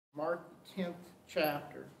Mark the 10th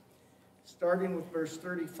chapter, starting with verse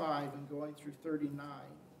 35 and going through 39.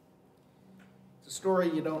 It's a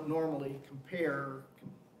story you don't normally compare.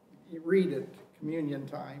 You read it communion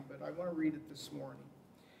time, but I want to read it this morning.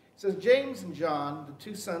 It says, James and John, the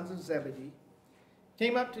two sons of Zebedee,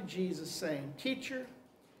 came up to Jesus saying, Teacher,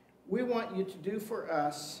 we want you to do for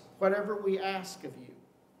us whatever we ask of you.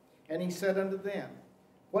 And he said unto them,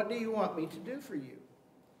 What do you want me to do for you?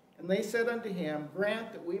 And they said unto him,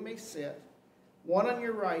 Grant that we may sit, one on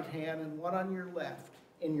your right hand and one on your left,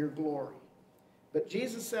 in your glory. But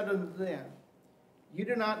Jesus said unto them, You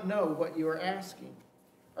do not know what you are asking.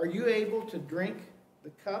 Are you able to drink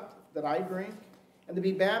the cup that I drink, and to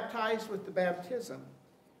be baptized with the baptism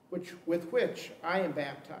with which I am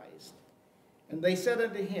baptized? And they said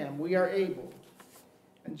unto him, We are able.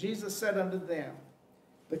 And Jesus said unto them,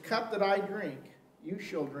 The cup that I drink, you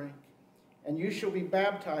shall drink, and you shall be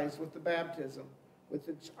baptized with the baptism with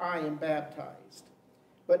which I am baptized.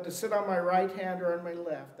 But to sit on my right hand or on my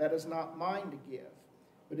left, that is not mine to give,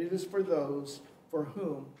 but it is for those for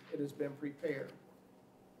whom it has been prepared.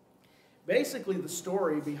 Basically, the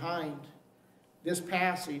story behind this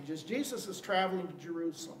passage is Jesus is traveling to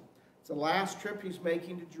Jerusalem. It's the last trip he's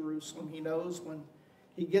making to Jerusalem. He knows when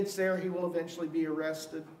he gets there, he will eventually be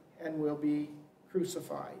arrested and will be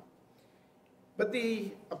crucified. But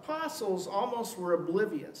the apostles almost were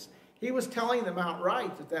oblivious. He was telling them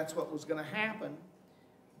outright that that's what was going to happen,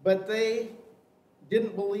 but they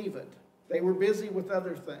didn't believe it. They were busy with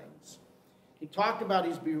other things. He talked about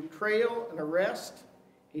his betrayal and arrest.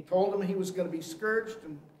 He told them he was going to be scourged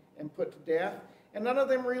and put to death, and none of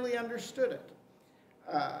them really understood it.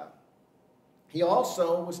 He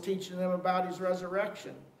also was teaching them about his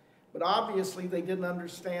resurrection, but obviously they didn't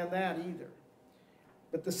understand that either.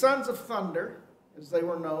 But the sons of thunder, as they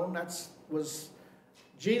were known, that was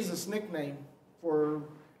Jesus' nickname for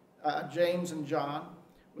James and John,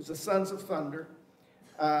 was the sons of thunder.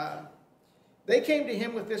 They came to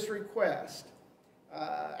him with this request.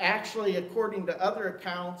 Actually, according to other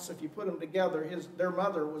accounts, if you put them together, their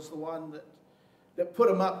mother was the one that put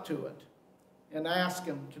him up to it and asked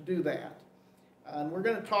him to do that. And we're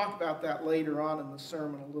going to talk about that later on in the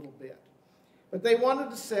sermon a little bit. But they wanted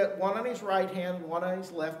to sit one on his right hand and one on his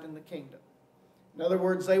left in the kingdom. In other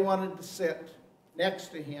words, they wanted to sit next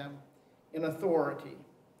to him in authority.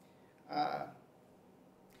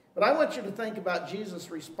 But I want you to think about Jesus'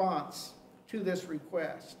 response to this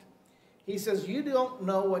request. He says, You don't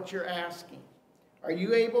know what you're asking. Are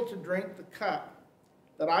you able to drink the cup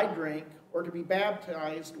that I drink, or to be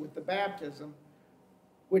baptized with the baptism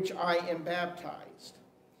which I am baptized?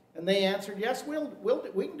 And they answered, Yes, we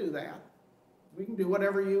can do that. We can do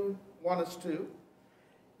whatever you want us to.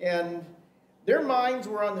 And their minds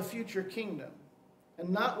were on the future kingdom and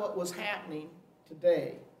not what was happening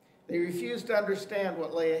today. They refused to understand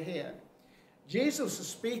what lay ahead. Jesus is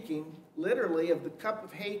speaking literally of the cup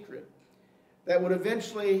of hatred that would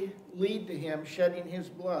eventually lead to him shedding his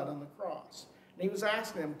blood on the cross. And he was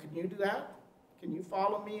asking them, Can you do that? Can you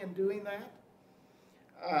follow me in doing that?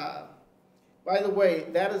 By the way,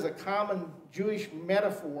 that is a common Jewish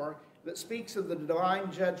metaphor that speaks of the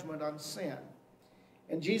divine judgment on sin.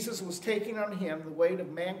 And Jesus was taking on him the weight of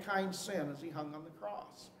mankind's sin as he hung on the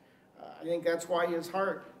cross. I think that's why his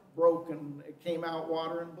heart broke and it came out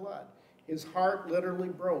water and blood. His heart literally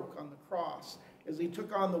broke on the cross as he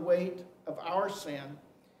took on the weight of our sin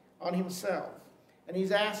on himself. And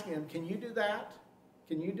he's asking him, Can you do that?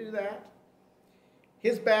 Can you do that?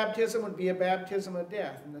 His baptism would be a baptism of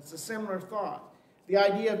death, and it's a similar thought. The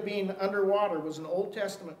idea of being underwater was an Old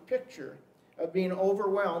Testament picture of being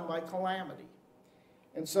overwhelmed by calamity.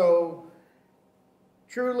 And so,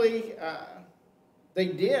 truly, they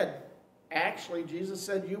did. Actually, Jesus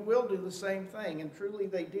said, You will do the same thing, and truly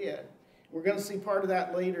they did. We're going to see part of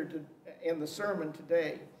that later in the sermon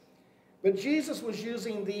today. But Jesus was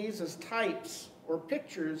using these as types or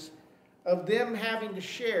pictures of them having to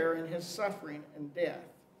share in his suffering and death.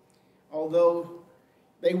 Although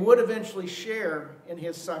they would eventually share in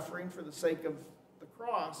his suffering for the sake of the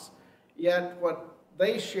cross, yet what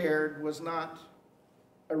they shared was not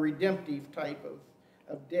a redemptive type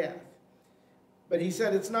of death. But he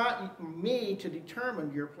said, It's not me to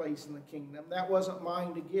determine your place in the kingdom. That wasn't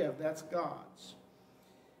mine to give. That's God's.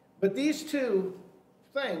 But these two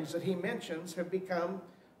things that he mentions have become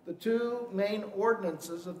the two main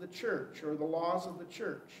ordinances of the church, or the laws of the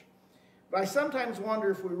church. But I sometimes wonder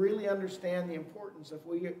if we really understand the importance of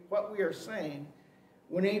what we are saying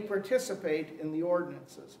when we participate in the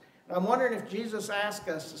ordinances. And I'm wondering if Jesus asked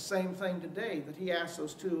us the same thing today that he asked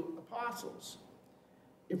those two apostles,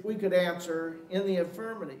 if we could answer in the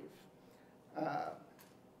affirmative.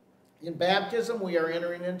 In baptism, we are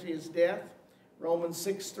entering into his death. Romans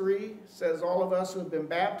 6:3 says all of us who have been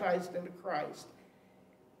baptized into Christ,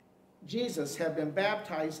 Jesus, have been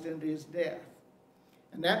baptized into his death.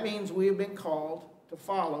 And that means we have been called to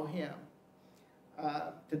follow him,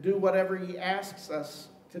 to do whatever he asks us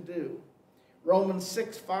to do. Romans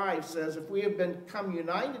 6:5 says if we have become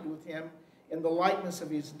united with him in the likeness of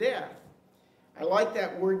his death. I like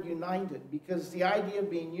that word united because the idea of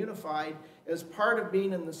being unified is part of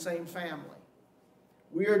being in the same family.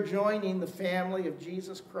 We are joining the family of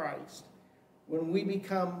Jesus Christ when we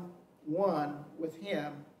become one with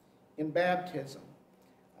him in baptism.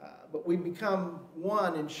 But we become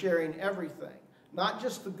one in sharing everything, not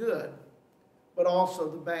just the good, but also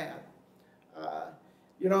the bad.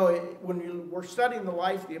 When we're studying the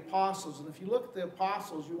life of the apostles, and if you look at the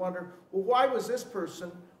apostles, you wonder, well, why was this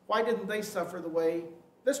person, why didn't they suffer the way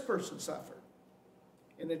this person suffered?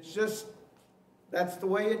 And it's just, that's the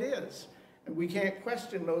way it is. And we can't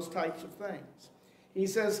question those types of things. He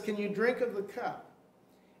says, can you drink of the cup?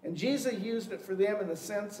 And Jesus used it for them in the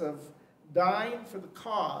sense of dying for the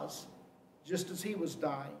cause, just as he was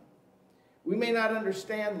dying. We may not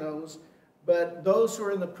understand those, but those who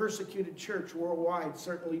are in the persecuted church worldwide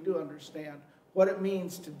certainly do understand what it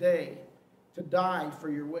means today to die for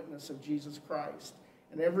your witness of Jesus Christ.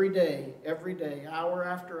 And every day, hour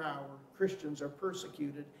after hour, Christians are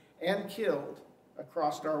persecuted and killed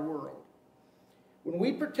across our world. When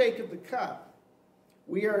we partake of the cup,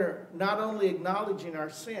 we are not only acknowledging our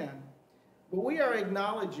sin, but we are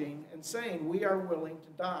acknowledging and saying we are willing to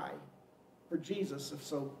die for Jesus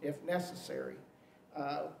if necessary.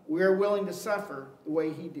 We are willing to suffer the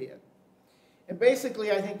way he did. And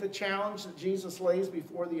basically, I think the challenge that Jesus lays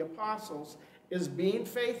before the apostles is being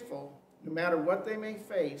faithful no matter what they may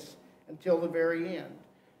face until the very end.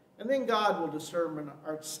 And then God will determine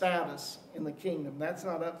our status in the kingdom. That's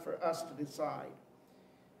not up for us to decide.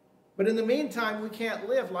 But in the meantime, we can't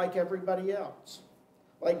live like everybody else.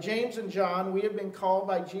 Like James and John, we have been called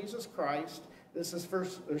by Jesus Christ. This is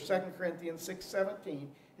 2 Corinthians 6:17.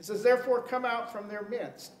 It says, therefore come out from their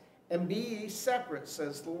midst, and be ye separate,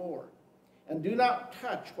 says the Lord. And do not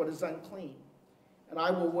touch what is unclean, and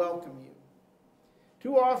I will welcome you.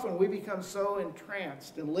 Too often we become so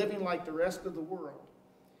entranced in living like the rest of the world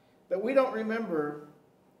that we don't remember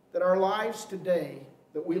that our lives today,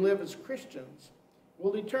 that we live as Christians,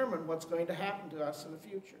 will determine what's going to happen to us in the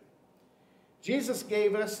future. Jesus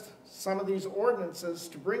gave us some of these ordinances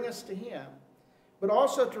to bring us to him, but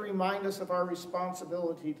also to remind us of our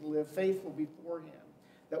responsibility to live faithful before him,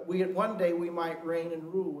 that one day we might reign and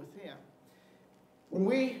rule with him. When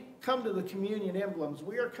we come to the communion emblems,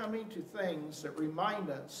 we are coming to things that remind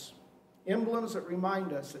us, emblems that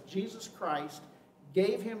remind us that Jesus Christ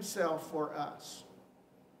gave himself for us.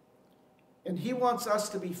 And he wants us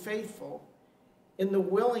to be faithful in the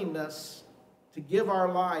willingness to give our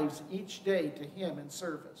lives each day to him in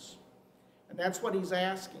service. And that's what he's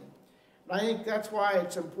asking. And I think that's why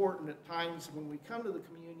it's important at times when we come to the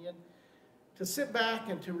communion to sit back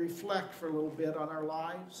and to reflect for a little bit on our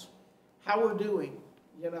lives, how we're doing.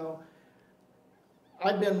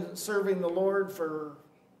 I've been serving the Lord for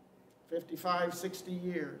 55, 60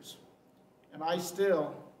 years, and I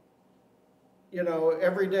still,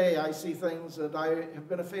 every day I see things that I have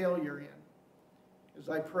been a failure in as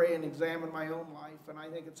I pray and examine my own life. And I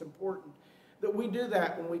think it's important that we do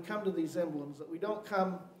that when we come to these emblems, that we don't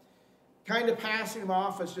come kind of passing them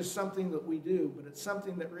off as just something that we do, but it's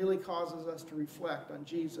something that really causes us to reflect on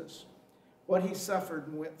Jesus, what he suffered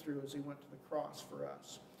and went through as he went to the cross for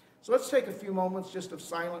us. So let's take a few moments just of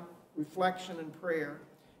silent reflection and prayer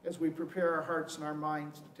as we prepare our hearts and our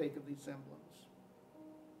minds to take of these emblems.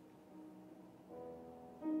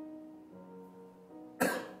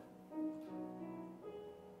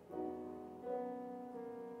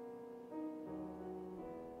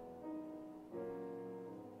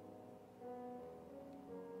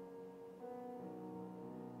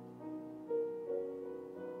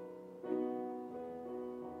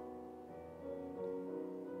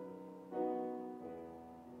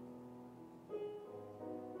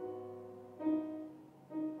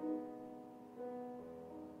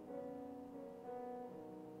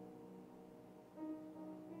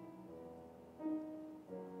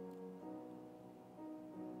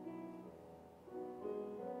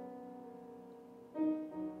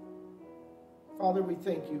 Father, we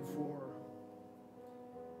thank you for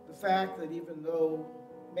the fact that even though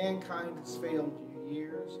mankind has failed you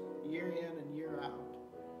year in and year out,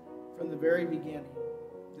 from the very beginning,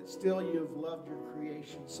 that still you have loved your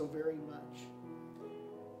creation so very much,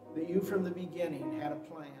 that you from the beginning had a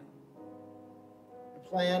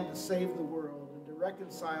plan to save the world and to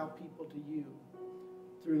reconcile people to you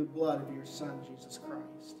through the blood of your Son, Jesus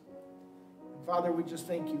Christ. And Father, we just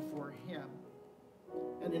thank you for him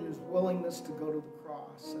and in his willingness to go to the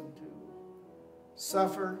cross and to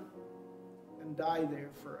suffer and die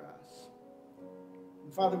there for us.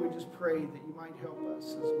 And Father, we just pray that you might help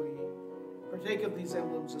us as we partake of these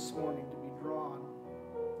emblems this morning to be drawn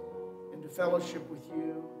into fellowship with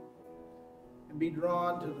you and be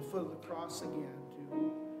drawn to the foot of the cross again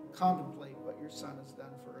to contemplate what your Son has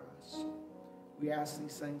done for us. We ask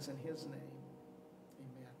these things in his name.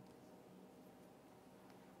 Amen.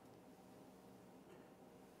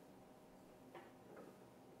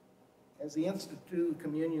 As he instituted the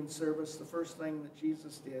communion service, the first thing that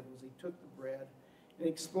Jesus did was he took the bread and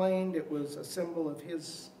explained it was a symbol of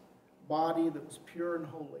his body that was pure and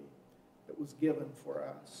holy that was given for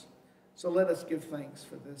us. So let us give thanks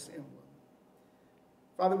for this emblem.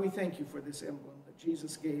 Father, we thank you for this emblem that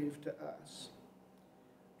Jesus gave to us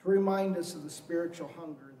to remind us of the spiritual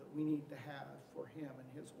hunger that we need to have for him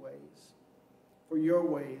and his ways, for your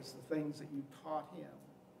ways, the things that you taught him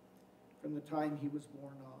from the time he was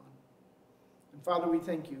born on. And Father, we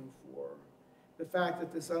thank you for the fact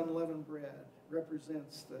that this unleavened bread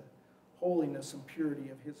represents the holiness and purity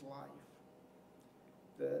of his life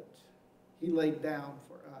that he laid down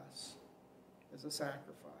for us as a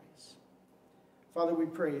sacrifice. Father, we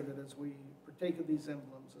pray that as we partake of these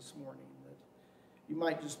emblems this morning, that you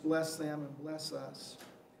might just bless them and bless us,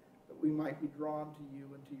 that we might be drawn to you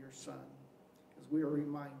and to your Son as we are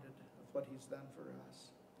reminded of what he's done for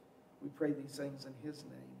us. We pray these things in his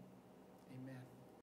name.